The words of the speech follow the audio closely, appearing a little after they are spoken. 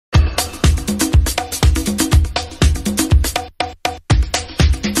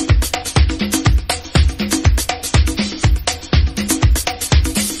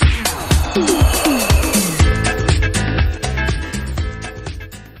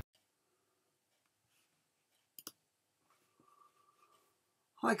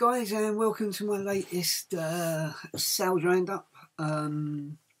Hi guys, and welcome to my latest sales roundup.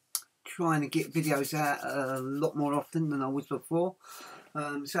 Trying to get videos out a lot more often than I was before.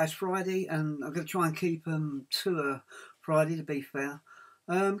 So it's Friday and I'm going to try and keep them to a Friday, to be fair.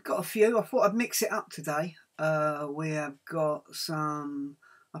 Got a few. I thought I'd mix it up today. We have got some,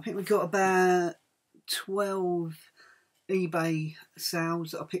 I think we've got about 12 eBay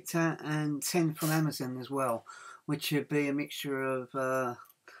sales that I picked out and 10 from Amazon as well, which would be a mixture of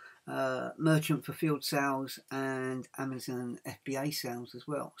merchant fulfilled sales and Amazon FBA sales as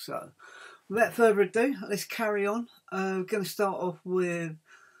well. So without further ado, let's carry on. We're going to start off with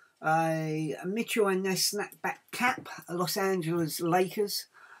a Mitchell & Ness snapback cap, Los Angeles Lakers.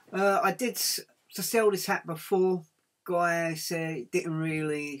 I did sell this hat before. Guy said it didn't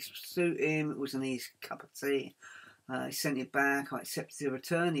really suit him, it wasn't his cup of tea. He sent it back. I accepted the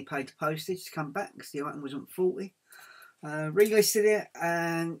return. He paid the postage to come back because the item wasn't faulty. Relisted it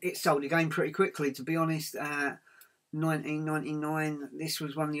and it sold again pretty quickly, to be honest, at $19.99. This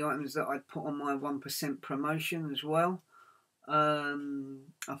was one of the items that I'd put on my 1% promotion as well. I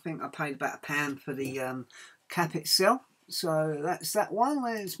think I paid about £1 for the cap itself. So that's that one.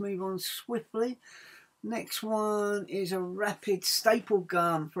 Let's move on swiftly. Next one is a rapid staple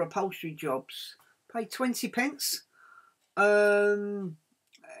gun for upholstery jobs. Paid 20p.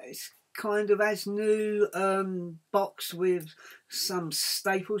 It's kind of as new box with some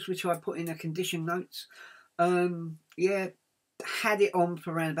staples which I put in the condition notes. Yeah, had it on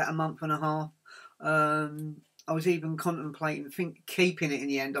for around about a month and a half. I was even contemplating keeping it in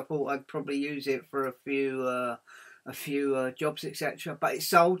the end. I thought I'd probably use it for a few jobs, etc. But it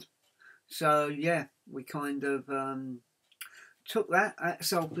sold, so yeah, we kind of took that. It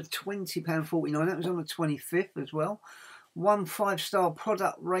sold for £20.49. That was on the 25th as well. 1 5-star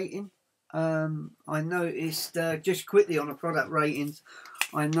product rating. I noticed just quickly on the product ratings,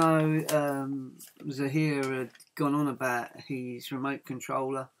 I know Zahir had gone on about his remote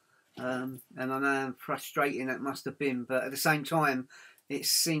controller, and I know how frustrating that must have been, but at the same time it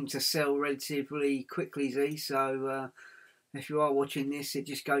seemed to sell relatively quickly, Z. So if you are watching this, it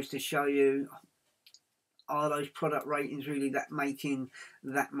just goes to show you, are those product ratings really making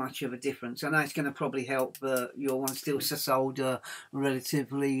that much of a difference? I know it's going to probably help, but your one still sold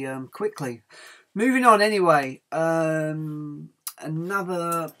relatively quickly. Moving on anyway, another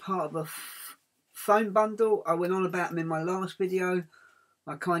part of a phone bundle. I went on about them in my last video.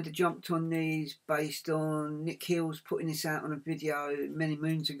 I kind of jumped on these based on Nick Hills putting this out on a video many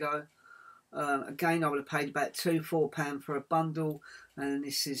moons ago. Again, I would have paid about £4 for a bundle, and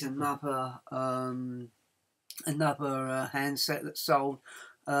this is another handset that sold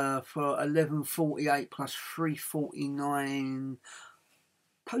for $11.48 plus $3.49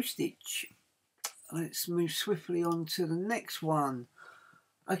 postage. Let's move swiftly on to the next one.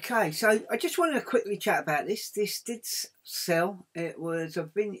 Okay, so I just wanted to quickly chat about this. This did sell. It was a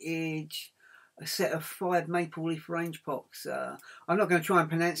vintage, a set of 5 maple leaf range pots. I'm not going to try and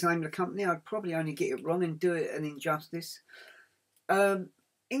pronounce the name of the company. I'd probably only get it wrong and do it an injustice.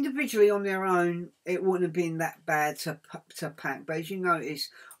 Individually on their own, it wouldn't have been that bad to pack, but as you notice,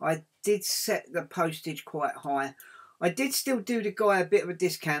 I did set the postage quite high. I did still do the guy a bit of a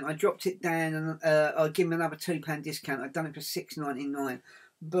discount. I dropped it down and I'd give him another £2 discount. I'd done it for $6.99.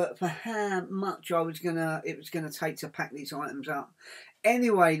 But for how much it was gonna take to pack these items up.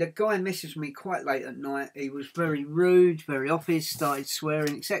 Anyway, the guy messaged me quite late at night. He was very rude, very office, started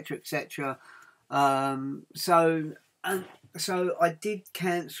swearing, etc., etc. So I did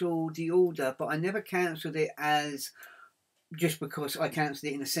cancel the order, but I never cancelled it as just because I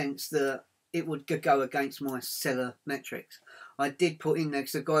cancelled it in a sense that it would go against my seller metrics. I did put in there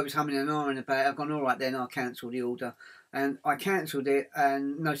because the guy was humming and ahhing about it. I've gone, all right then, I'll cancel the order. And I cancelled it,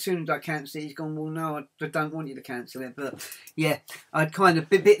 and no sooner did I cancel it, he's gone, well no, I don't want you to cancel it. But yeah, I'd kind of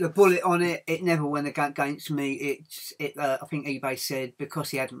bit the bullet on it. It never went against me. I think eBay said because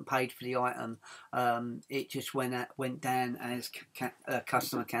he hadn't paid for the item, it just went down as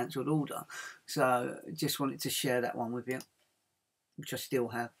customer cancelled order. So just wanted to share that one with you, which I still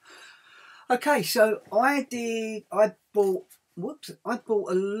have. Okay, so I bought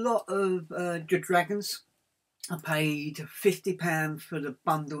a lot of dragons. I paid £50 for the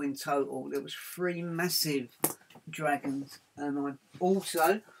bundle in total. There was 3 massive dragons, and I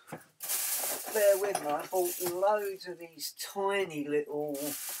also, bear with me, I bought loads of these tiny little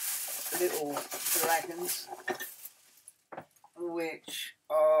dragons, which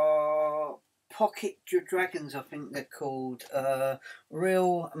are Pocket Dragons, I think they're called.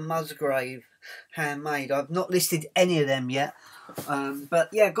 Real Musgrave handmade. I've not listed any of them yet. But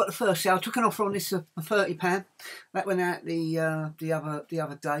yeah, got the first sale. Took an offer on this for £30. That went out the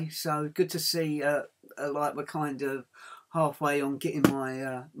other day. So good to see. Like we're kind of halfway on getting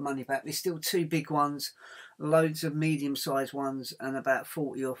my money back. There's still 2 big ones, loads of medium-sized ones, and about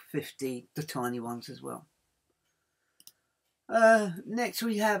 40 or 50 the tiny ones as well. Next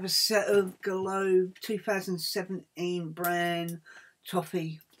we have a set of Globe 2017 brand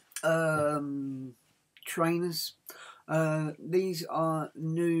toffee trainers. These are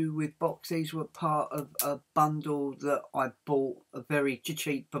new with box. These were part of a bundle that I bought, a very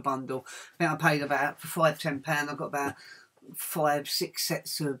cheap bundle. I think I paid about, for £5–10, I got about 5–6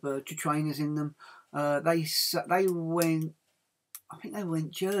 sets of trainers in them. They went, I think they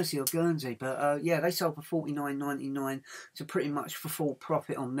went Jersey or Guernsey, but yeah, they sold for $49.99, so pretty much for full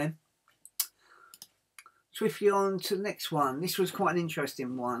profit on them. Swiftly on to the next one. This was quite an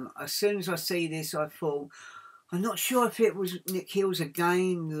interesting one. As soon as I see this, I thought, I'm not sure if it was Nick Hills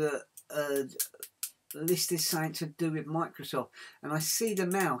again that listed something to do with Microsoft, and I see the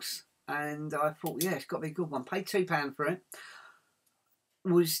mouse, and I thought, yeah, it's got to be a good one. Paid £2 for it.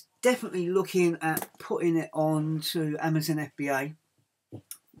 Was definitely looking at putting it on to Amazon FBA.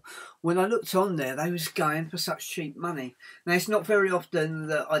 When I looked on there, they was going for such cheap money. Now, it's not very often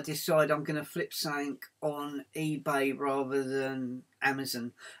that I decide I'm going to flip something on eBay rather than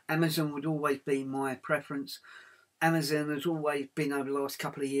Amazon. Amazon would always be my preference. Amazon has always been, over the last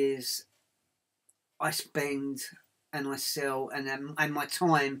couple of years, I spend and I sell, and my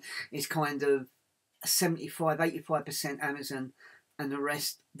time is kind of 75–85% Amazon, and the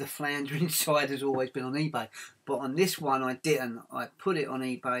rest, the floundering side, has always been on eBay. But on this one, I didn't. I put it on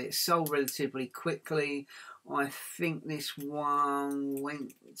eBay. It sold relatively quickly. I think this one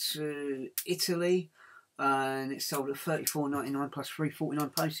went to Italy, and it sold at $34.99 plus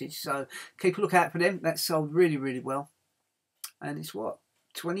 $3.49 postage. So keep a look out for them. That sold really, really well. And it's what,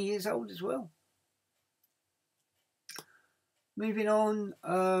 20 years old as well. Moving on,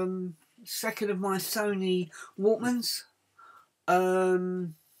 second of my Sony Walkmans.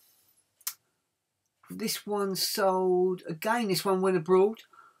 This one sold again. This one went abroad.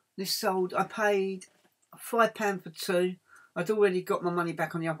 This sold. I paid £5 for 2. I'd already got my money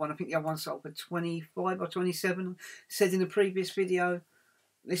back on the other one. I think the other one sold for 25 or 27. Said in the previous video.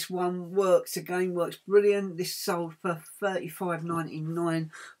 This one works again. Works brilliant. This sold for $35.99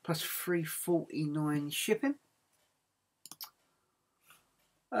 plus $3.49 shipping.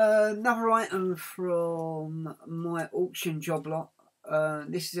 Another item from my auction job lot.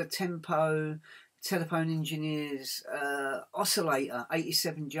 This is a Tempo Telephone Engineers oscillator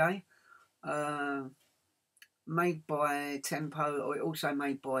 87J, made by Tempo, or also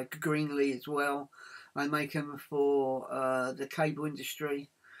made by Greenlee as well. They make them for the cable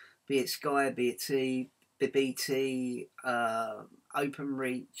industry, be it Sky, be it T, BT,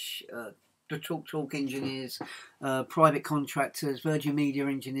 OpenReach, the TalkTalk engineers, private contractors, Virgin Media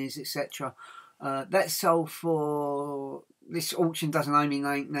engineers, etc. That sold for, this auction doesn't owe me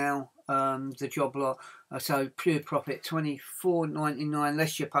now, the job lot, so pure profit, $24.99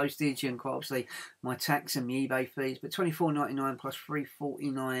 less your postage and quite obviously my tax and my eBay fees, but $24.99 plus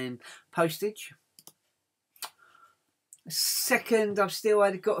 $3.49 postage. Second, I've still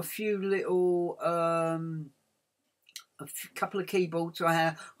got a few little couple of keyboards.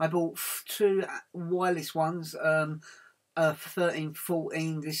 I bought 2 wireless ones for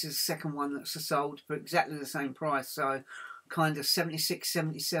 $13.14. This is the second one that's sold for exactly the same price, so kind of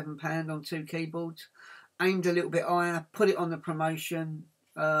 £76–77 on 2 keyboards. Aimed a little bit higher, put it on the promotion,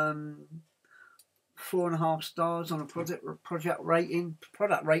 4.5 stars on a product rating,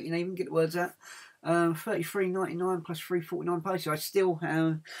 even, get the words out. $33.99 plus $3.49 postage. I still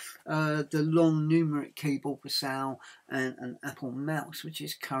have the long numeric keyboard for sale and an Apple mouse, which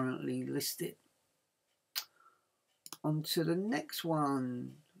is currently listed. On to the next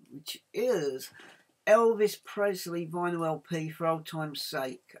one, which is Elvis Presley vinyl LP for old time's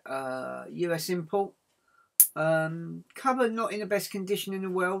sake. US import. Cover not in the best condition in the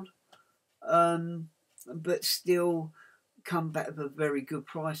world, but still come back with a very good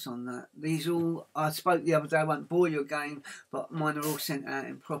price on that. These all, I spoke the other day, I won't bore you again, but mine are all sent out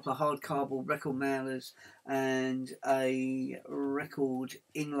in proper hard cardboard record mailers and a record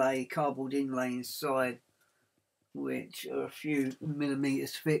inlay, cardboard inlay inside, which are a few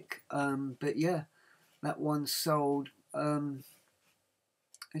millimeters thick. But yeah, that one sold. There's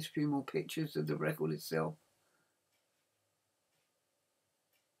a few more pictures of the record itself.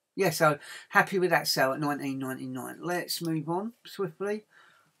 Yeah, so happy with that sale at $19.99. Let's move on swiftly.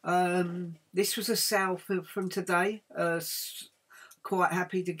 This was a sale from today. Quite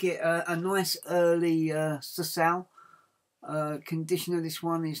happy to get a nice early sale. Condition of this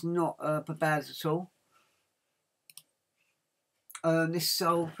one is not bad at all. This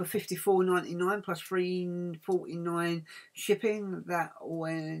sold for $54.99 plus $3.49 shipping. That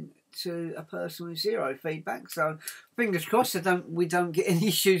went to a person with 0 feedback. So fingers crossed we don't get any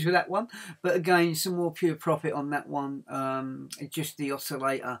issues with that one. But again, some more pure profit on that one. Just the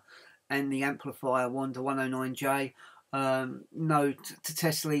oscillator and the amplifier one, the 109J. No to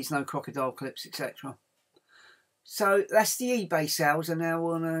test leads, no crocodile clips, etc. So that's the eBay sales, and now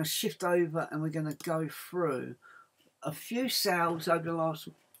we're going to shift over and we're going to go through a few sales over the last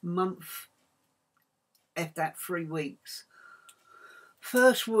month, if that 3 weeks.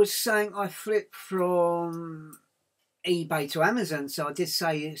 First was saying I flipped from eBay to Amazon, so I did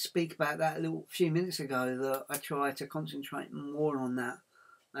speak about that a few minutes ago, that I try to concentrate more on that,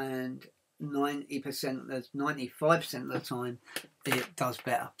 and 95% of the time it does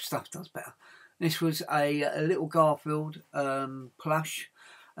better. Stuff does better. This was a little Garfield plush,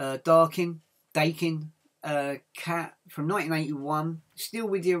 Dakin cat from 1981, still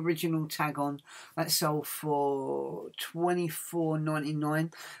with the original tag on. That sold for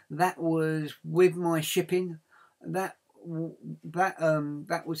 $24.99. That was with my shipping. That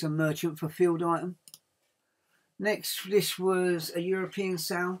was a merchant fulfilled item. Next, this was a European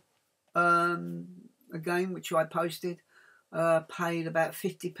sale, again, which I posted. Paid about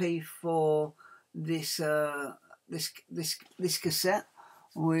 50p for this cassette,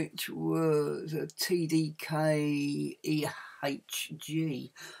 which was a TDK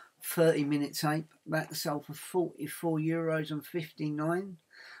EHG 30-minute tape. That sold for €44.59.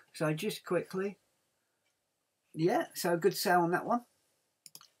 So just quickly, yeah, so a good sale on that one.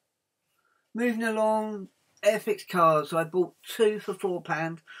 Moving along, Airfix cards. I bought 2 for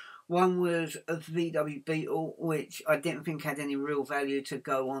 £4. One was a VW Beetle, which I didn't think had any real value to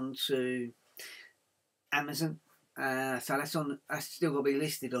go on to Amazon. So that's still got to be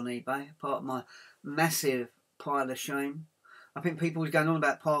listed on eBay, part of my massive pile of shame. I think people was going on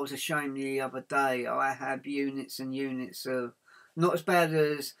about piles of shame the other day. I have units and units of, not as bad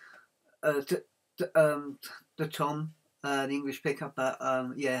as the Tom, the English pickup, but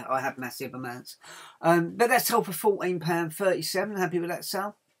yeah, I have massive amounts. But that sold for £14.37. Happy with that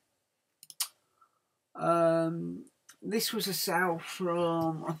sale. This was a sale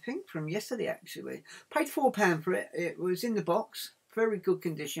from, I think, from yesterday actually. Paid £4 for it. It was in the box, very good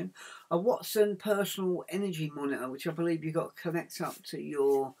condition. A Watson personal energy monitor, which I believe you got to connect up to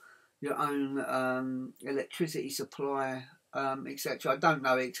your own electricity supply, etc. I don't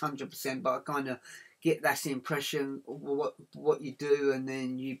know it's 100%, but I kind of get that impression of what you do, and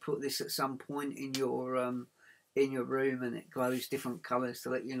then you put this at some point in your room and it glows different colours to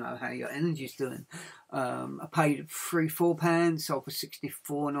let you know how your energy's doing. I paid £4, sold for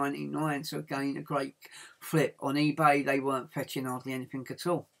 $64.99. So again, a great flip. On eBay they weren't fetching hardly anything at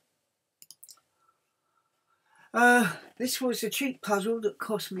all. This was a cheap puzzle that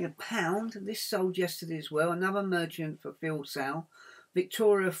cost me £1. This sold yesterday as well. Another merchant fulfilled sale.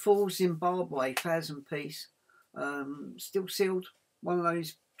 Victoria Falls, Zimbabwe, 1,000 piece. Still sealed. One of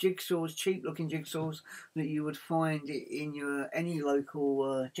those jigsaws, cheap looking jigsaws that you would find in any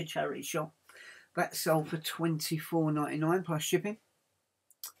local charity shop. That sold for $24.99 plus shipping.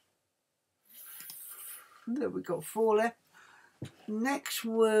 There we got 4 left. Next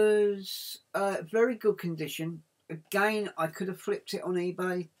was very good condition. Again, I could have flipped it on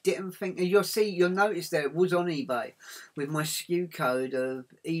eBay. Didn't think. You'll notice there it was on eBay with my SKU code of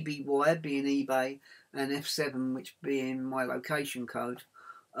EBY being eBay and F7 which being my location code.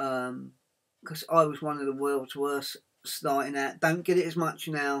 Because I was one of the world's worst starting out. Don't get it as much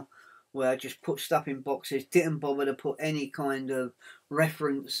now, where I just put stuff in boxes, didn't bother to put any kind of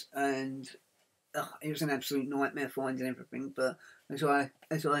reference, and it was an absolute nightmare finding everything. But as I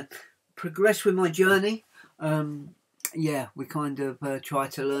progress with my journey, yeah, we kind of try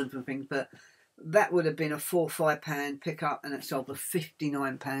to learn from things. But that would have been a £4 or £5 pickup, and it sold for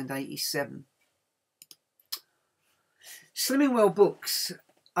 £59.87. Slimming Well books.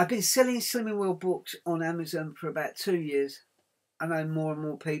 I've been selling Slimming Well books on Amazon for about 2 years. I know more and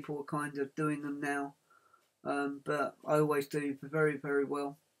more people are kind of doing them now, but I always do very, very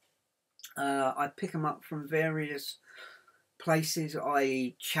well. I pick them up from various places,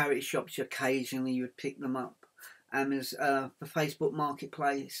 i.e. charity shops. Occasionally you would pick them up. Amazon, the Facebook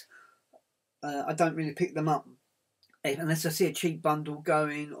Marketplace. I don't really pick them up unless I see a cheap bundle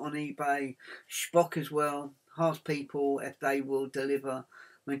going on eBay. Spock as well. Ask people if they will deliver.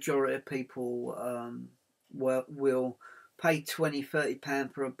 Majority of people will pay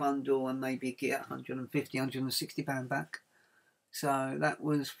 £20–30 for a bundle and maybe get £150–160 back. So that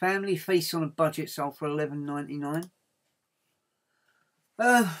was Family Feast on a Budget, sold for $11.99.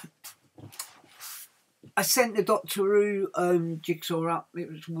 I sent the Doctor Who jigsaw up.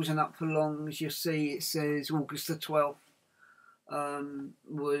 It wasn't up for long. As you see, it says August the 12th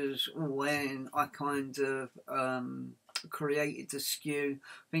was when I kind of created the skew.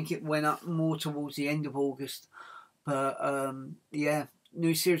 I think it went up more towards the end of August. But yeah,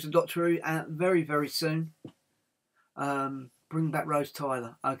 new series of Doctor Who out very, very soon. Bring back Rose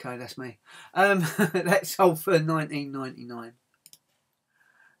Tyler. Okay, that's me. That's sold for $19.99.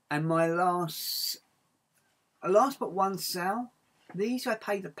 And my last but one sale, these I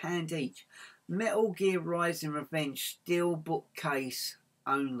paid £1 each. Metal Gear Rising Revenge steel bookcase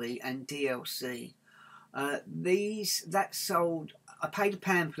only and DLC. That sold. I paid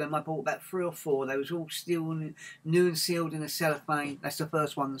 £1 for them. I bought about 3 or 4. They was all still new and sealed in a cellophane. That's the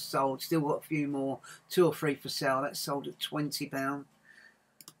first one that sold. Still got a few more, 2 or 3 for sale. That sold at £20.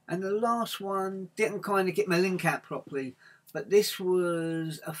 And the last one didn't kind of get my link out properly, but this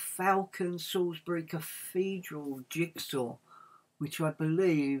was a Falcon Salisbury Cathedral jigsaw, which I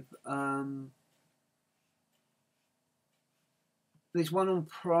believe there's one on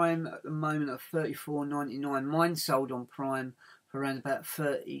Prime at the moment at $34.99. Mine sold on Prime for around about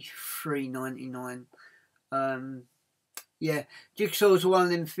 $33.99. Yeah, jigsaws are one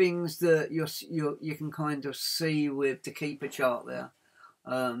of them things that you can kind of see with the keeper chart there,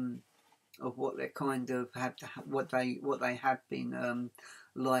 of what they kind of have to what they have been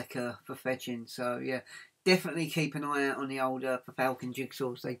like for fetching. So yeah, definitely keep an eye out on the older Falcon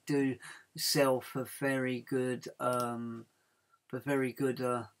jigsaws. They do sell for very good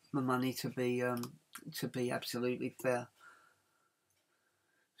money, to be absolutely fair.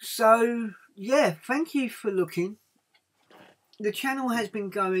 So yeah, thank you for looking. The channel has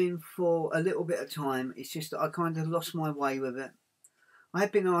been going for a little bit of time. It's just that I kind of lost my way with it. I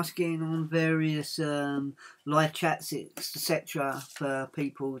have been asking on various live chats, etc., for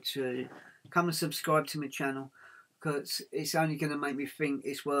people to come and subscribe to my channel, because it's only going to make me think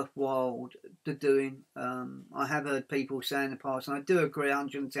it's worthwhile to doing. I have heard people say in the past, and I do agree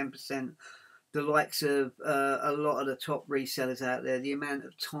 110%, the likes of a lot of the top resellers out there, the amount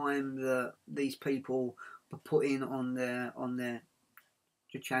of time that these people are putting on their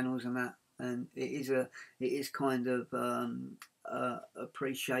channels and that, and it is kind of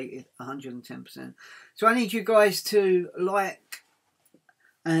appreciated 110%. So I need you guys to like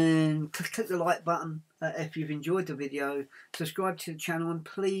and click the like button if you've enjoyed the video, subscribe to the channel, and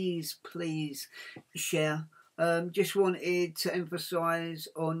please share. Just wanted to emphasise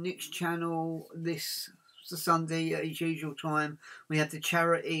on Nick's channel this Sunday at his usual time, we have the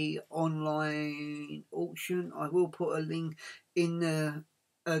charity online auction. I will put a link in the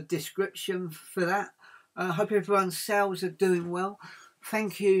description for that. I hope everyone's sales are doing well.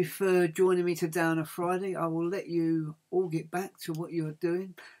 Thank you for joining me today on a Friday. I will let you all get back to what you're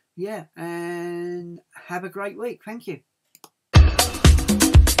doing. Yeah, and have a great week. Thank you.